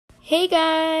Hey Hey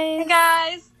guys!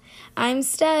 guys! I'm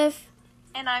Steph,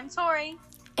 And I'm Tori.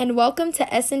 and welcome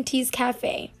to S&T's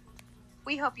Cafe.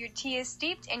 We hope your tea is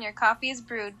steeped and your coffee is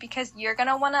brewed because you're going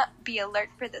to want to be alert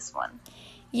for this one.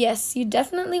 Yes, you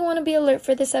definitely want to be alert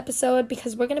for this episode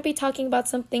because we're going to be talking about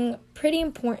something pretty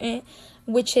important,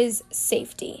 which is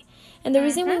safety. And the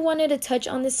reason we wanted to touch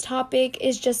on this topic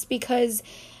is just because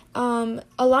a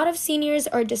lot of seniors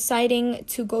are deciding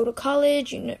to go to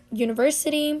college,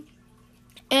 university,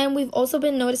 and we've also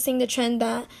been noticing the trend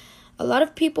that a lot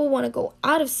of people want to go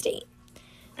out of state.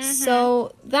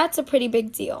 So that's a pretty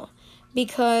big deal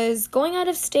because going out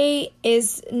of state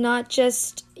is not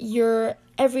just your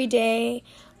everyday,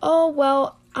 oh,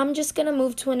 well, I'm just going to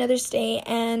move to another state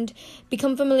and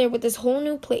become familiar with this whole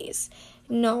new place.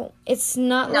 No, it's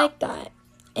not like that.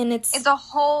 And it's a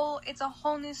whole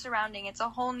new surrounding. It's a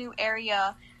whole new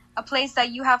area, a place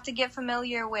that you have to get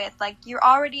familiar with. Like you're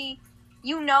already,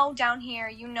 down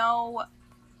here,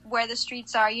 where the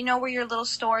streets are, where your little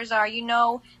stores are,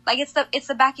 like it's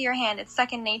the back of your hand. It's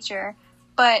second nature.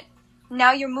 But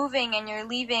now you're moving and you're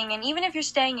leaving, and even if you're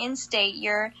staying in state,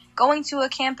 you're going to a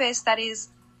campus that is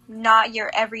not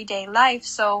your everyday life.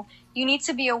 So you need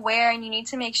to be aware and you need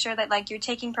to make sure that like you're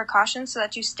taking precautions so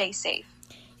that you stay safe.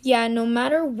 Yeah, no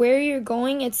matter where you're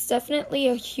going, it's definitely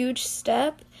a huge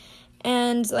step.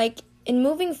 And like in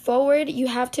moving forward, you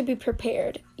have to be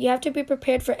prepared. You have to be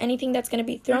prepared for anything that's going to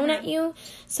be thrown at you.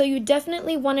 So you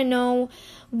definitely want to know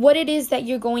what it is that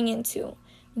you're going into.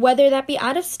 Whether that be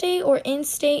out of state or in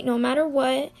state, no matter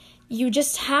what, you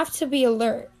just have to be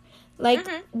alert. Like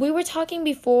we were talking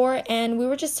before, and we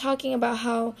were just talking about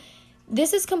how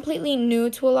this is completely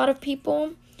new to a lot of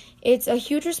people. It's a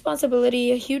huge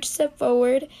responsibility, a huge step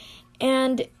forward,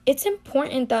 and it's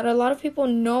important that a lot of people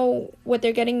know what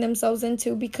they're getting themselves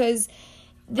into because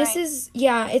this is,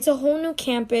 it's a whole new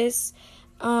campus.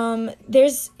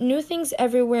 There's new things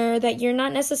everywhere that you're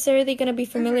not necessarily going to be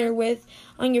familiar with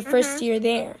on your first year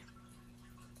there.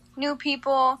 New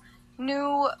people,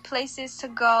 new places to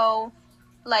go,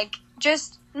 like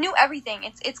just new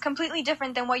everything. It's completely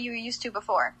different than what you were used to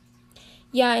before.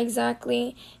 Yeah,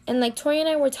 exactly. And like Tori and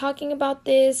I were talking about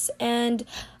this, and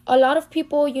a lot of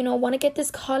people, want to get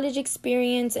this college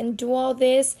experience and do all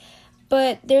this,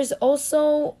 but there's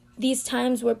also these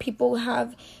times where people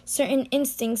have certain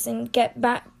instincts and get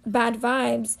bad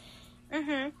vibes.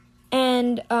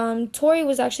 And Tori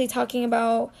was actually talking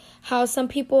about how some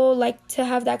people like to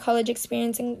have that college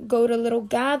experience and go to little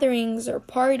gatherings or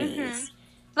parties.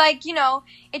 Like,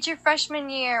 it's your freshman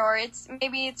year or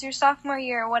maybe it's your sophomore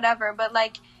year or whatever, but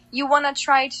like you want to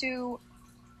try to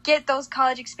get those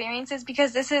college experiences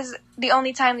because this is the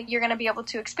only time that you're going to be able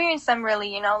to experience them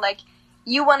really, like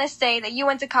you want to say that you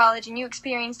went to college and you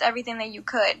experienced everything that you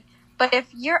could. But if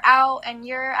you're out and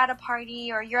you're at a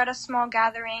party or you're at a small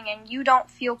gathering and you don't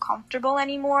feel comfortable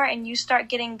anymore and you start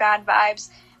getting bad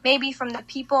vibes, maybe from the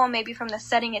people, maybe from the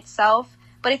setting itself,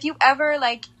 but if you ever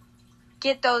like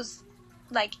get those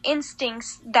like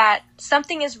instincts that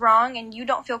something is wrong and you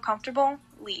don't feel comfortable,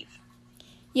 leave.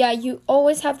 Yeah, you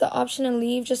always have the option to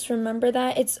leave. Just remember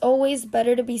that. It's always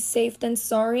better to be safe than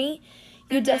sorry.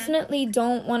 You definitely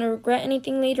don't want to regret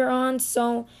anything later on.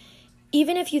 So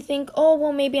even if you think, oh,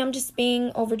 well, maybe I'm just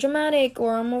being overdramatic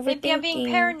or I'm overthinking. Maybe I'm being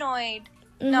paranoid.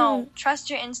 No, trust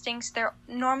your instincts. They're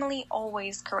normally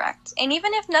always correct. And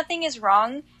even if nothing is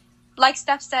wrong, like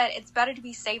Steph said, it's better to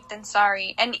be safe than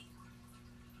sorry. And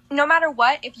no matter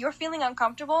what, if you're feeling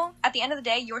uncomfortable, at the end of the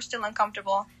day, you're still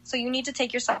uncomfortable. So you need to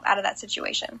take yourself out of that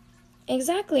situation.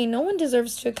 Exactly. No one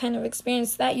deserves to kind of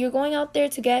experience that. You're going out there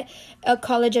to get a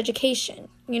college education,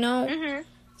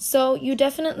 So you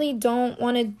definitely don't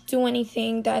want to do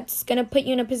anything that's going to put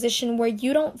you in a position where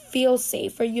you don't feel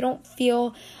safe or you don't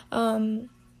feel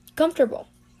comfortable.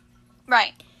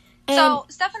 Right. So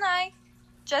Steph and I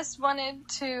just wanted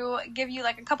to give you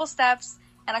like a couple steps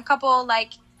and a couple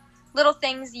like little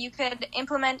things you could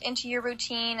implement into your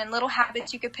routine and little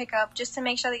habits you could pick up just to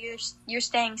make sure that you're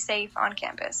staying safe on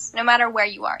campus, no matter where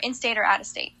you are, in state or out of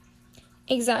state.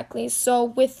 Exactly. So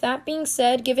with that being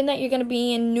said, given that you're going to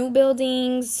be in new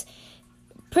buildings,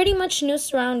 pretty much new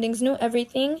surroundings, new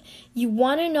everything, you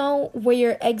want to know where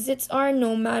your exits are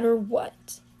no matter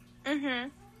what.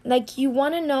 Like you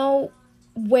want to know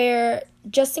where,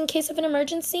 just in case of an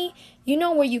emergency, you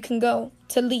know where you can go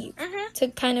to leave, to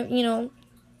kind of,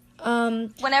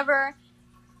 whenever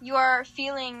you are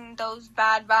feeling those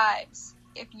bad vibes,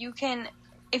 if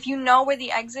you know where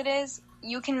the exit is,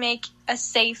 you can make a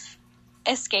safe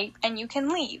escape and you can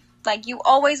leave. Like you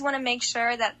always want to make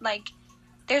sure that like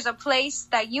there's a place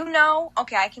that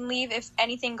okay, I can leave if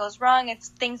anything goes wrong, if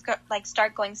things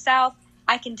start going south,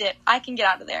 I can dip, I can get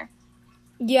out of there.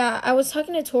 Yeah, I was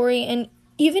talking to Tori, and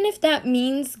even if that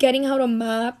means getting out a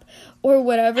map or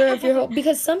whatever, if you're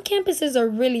because some campuses are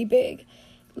really big,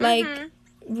 like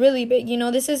really big. You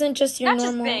know, this isn't just your Not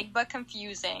normal. just big, but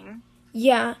confusing.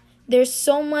 Yeah, there's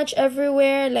so much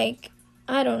everywhere. Like,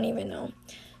 I don't even know.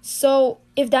 So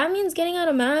if that means getting out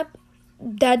a map,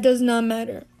 that does not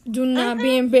matter. Do not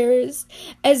be embarrassed.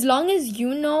 As long as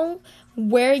you know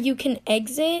where you can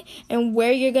exit and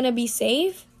where you're gonna be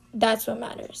safe, that's what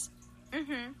matters.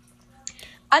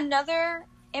 Another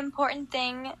important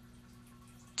thing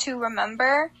to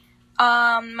remember,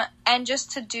 and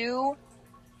just to do,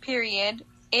 period,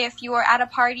 if you are at a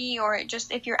party or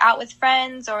just if you're out with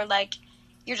friends or like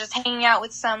you're just hanging out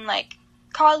with some like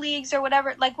colleagues or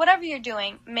whatever, like whatever you're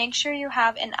doing, make sure you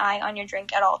have an eye on your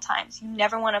drink at all times. You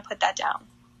never want to put that down.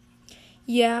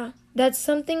 Yeah, that's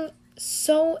something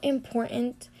so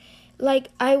important. Like,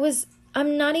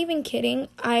 I'm not even kidding.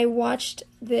 I watched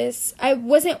this. I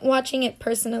wasn't watching it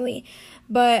personally,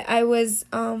 but I was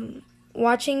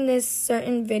watching this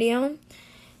certain video,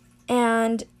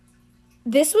 and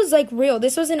this was like real.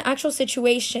 This was an actual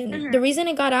situation. The reason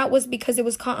it got out was because it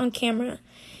was caught on camera.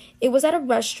 It was at a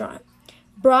restaurant,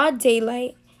 broad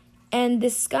daylight, and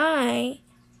this guy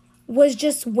was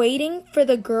just waiting for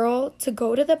the girl to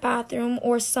go to the bathroom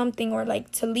or something, or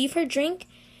like to leave her drink,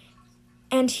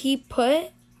 and he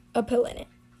put a pill in it.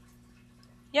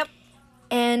 Yep.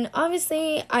 And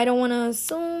obviously, I don't want to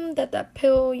assume that that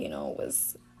pill, you know,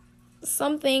 was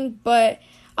something, but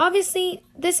obviously,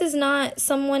 this is not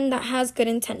someone that has good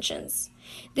intentions.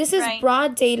 This is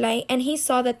broad daylight, and he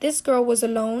saw that this girl was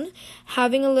alone,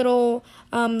 having a little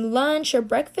lunch or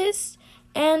breakfast,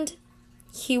 and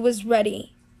he was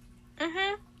ready.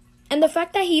 And the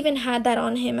fact that he even had that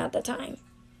on him at the time.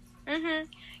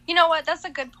 You know what? That's a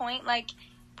good point. Like,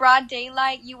 broad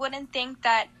daylight, you wouldn't think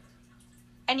that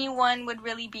anyone would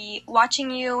really be watching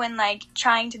you and, like,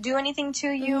 trying to do anything to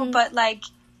you, but, like,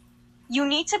 you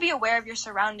need to be aware of your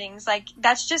surroundings. Like,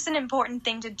 that's just an important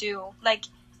thing to do. Like,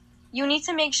 you need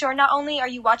to make sure not only are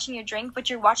you watching your drink, but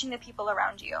you're watching the people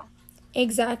around you.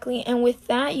 Exactly. And with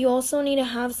that, you also need to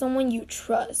have someone you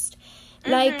trust.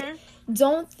 Like,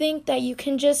 don't think that you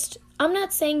can just... I'm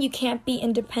not saying you can't be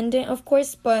independent, of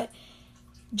course, but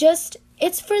just...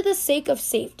 It's for the sake of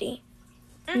safety.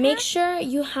 Make sure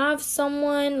you have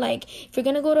someone, like, if you're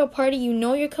going to go to a party, you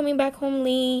know you're coming back home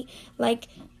late. Like,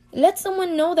 let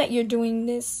someone know that you're doing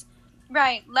this.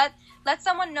 Right. Let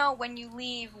someone know when you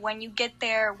leave, when you get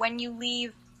there, when you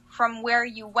leave from where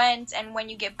you went, and when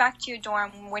you get back to your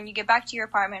dorm, when you get back to your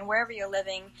apartment, wherever you're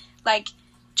living. Like,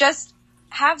 just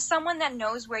have someone that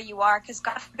knows where you are, because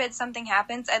God forbid something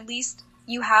happens, at least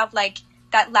you have, like,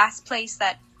 that last place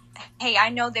that, hey, I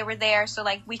know they were there, so,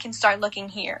 like, we can start looking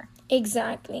here.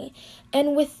 Exactly.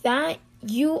 And with that,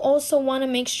 you also want to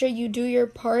make sure you do your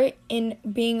part in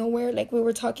being aware, like we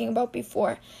were talking about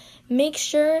before. Make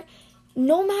sure,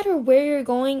 no matter where you're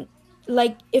going,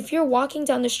 like, if you're walking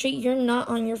down the street, you're not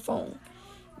on your phone.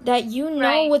 That you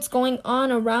know what's going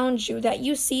on around you, that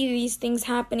you see these things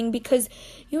happening, because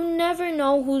you never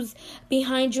know who's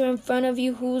behind you, in front of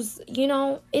you, who's, you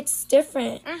know, it's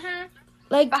different.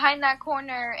 Like, behind that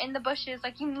corner, in the bushes,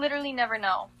 like, you literally never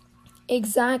know.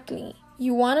 Exactly.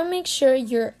 You want to make sure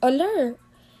you're alert,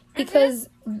 because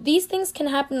these things can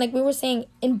happen, like we were saying,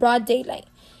 in broad daylight.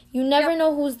 You never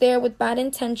know who's there with bad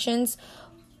intentions,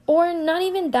 or not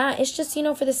even that. It's just, you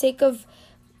know, for the sake of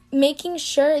making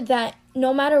sure that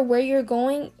no matter where you're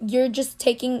going, you're just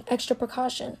taking extra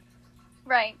precaution.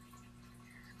 Right.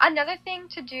 Another thing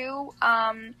to do,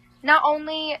 not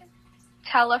only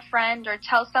tell a friend or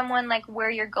tell someone, like, where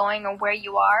you're going or where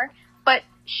you are, but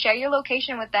share your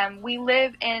location with them. We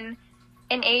live in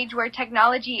an age where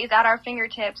technology is at our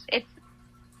fingertips. It's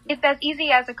as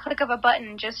easy as a click of a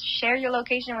button. Just share your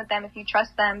location with them if you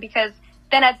trust them, because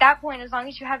then at that point, as long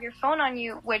as you have your phone on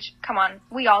you, which, come on,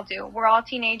 we all do. We're all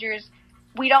teenagers.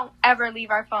 We don't ever leave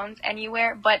our phones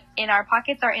anywhere, but in our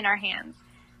pockets or in our hands.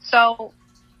 So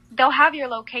they'll have your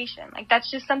location. Like,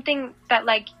 that's just something that,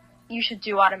 like, you should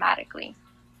do automatically.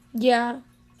 Yeah,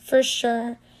 for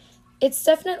sure. It's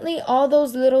definitely all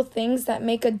those little things that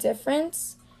make a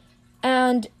difference.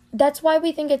 And that's why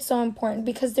we think it's so important,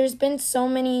 because there's been so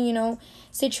many, you know,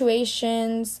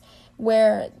 situations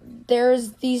where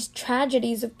there's these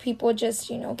tragedies of people just,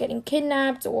 you know, getting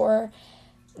kidnapped or,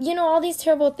 you know, all these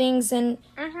terrible things. And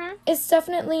it's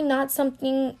definitely not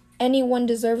something anyone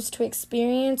deserves to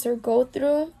experience or go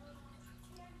through.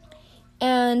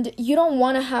 And you don't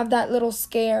want to have that little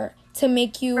scare to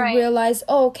make you realize,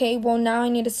 oh, okay, well, now I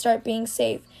need to start being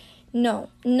safe. No,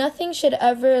 nothing should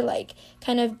ever, like,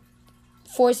 kind of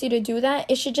force you to do that.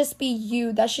 It should just be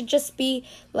you. That should just be,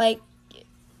 like,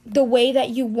 the way that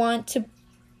you want to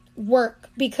work,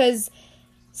 because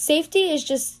safety is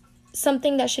just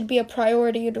something that should be a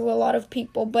priority to a lot of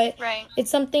people, but Right. it's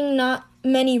something not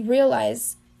many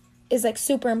realize is like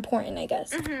super important, I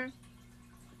guess. Mm-hmm.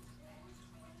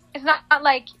 It's not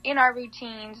like in our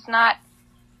routines, it's not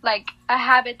like a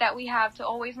habit that we have to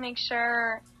always make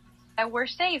sure that we're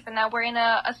safe and that we're in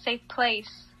a safe place.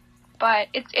 But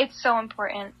it's so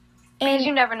important, because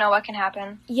you never know what can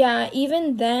happen. Yeah,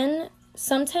 even then,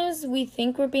 sometimes we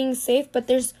think we're being safe, but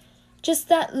there's just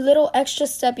that little extra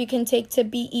step you can take to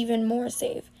be even more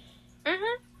safe.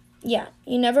 Mm-hmm. Yeah,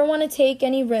 you never want to take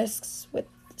any risks with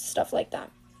stuff like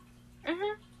that.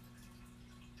 Mm-hmm.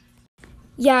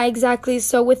 Yeah, exactly.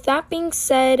 So with that being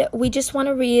said, we just want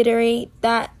to reiterate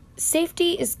that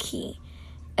safety is key.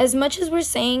 As much as we're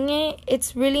saying it,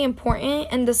 it's really important,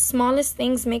 and the smallest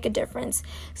things make a difference.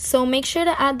 So make sure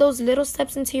to add those little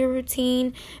steps into your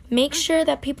routine. Make sure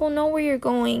that people know where you're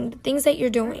going, the things that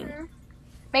you're doing. Mm-hmm.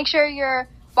 Make sure you're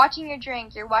watching your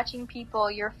drink, you're watching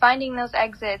people, you're finding those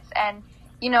exits. And,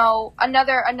 you know,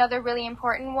 another really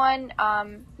important one,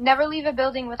 never leave a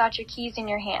building without your keys in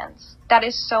your hands. That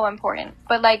is so important.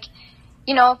 But, like,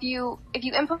 you know, if you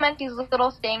implement these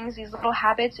little things, these little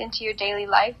habits into your daily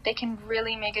life, they can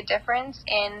really make a difference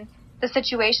in the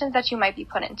situations that you might be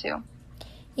put into.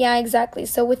 Yeah, exactly.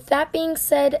 So with that being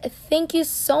said, thank you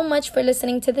so much for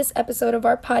listening to this episode of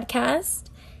our podcast.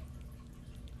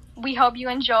 We hope you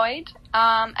enjoyed.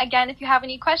 Again, if you have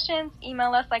any questions,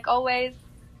 email us like always.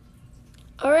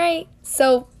 All right.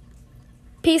 So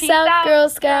peace out, Girl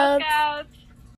Scouts. Girl Scouts.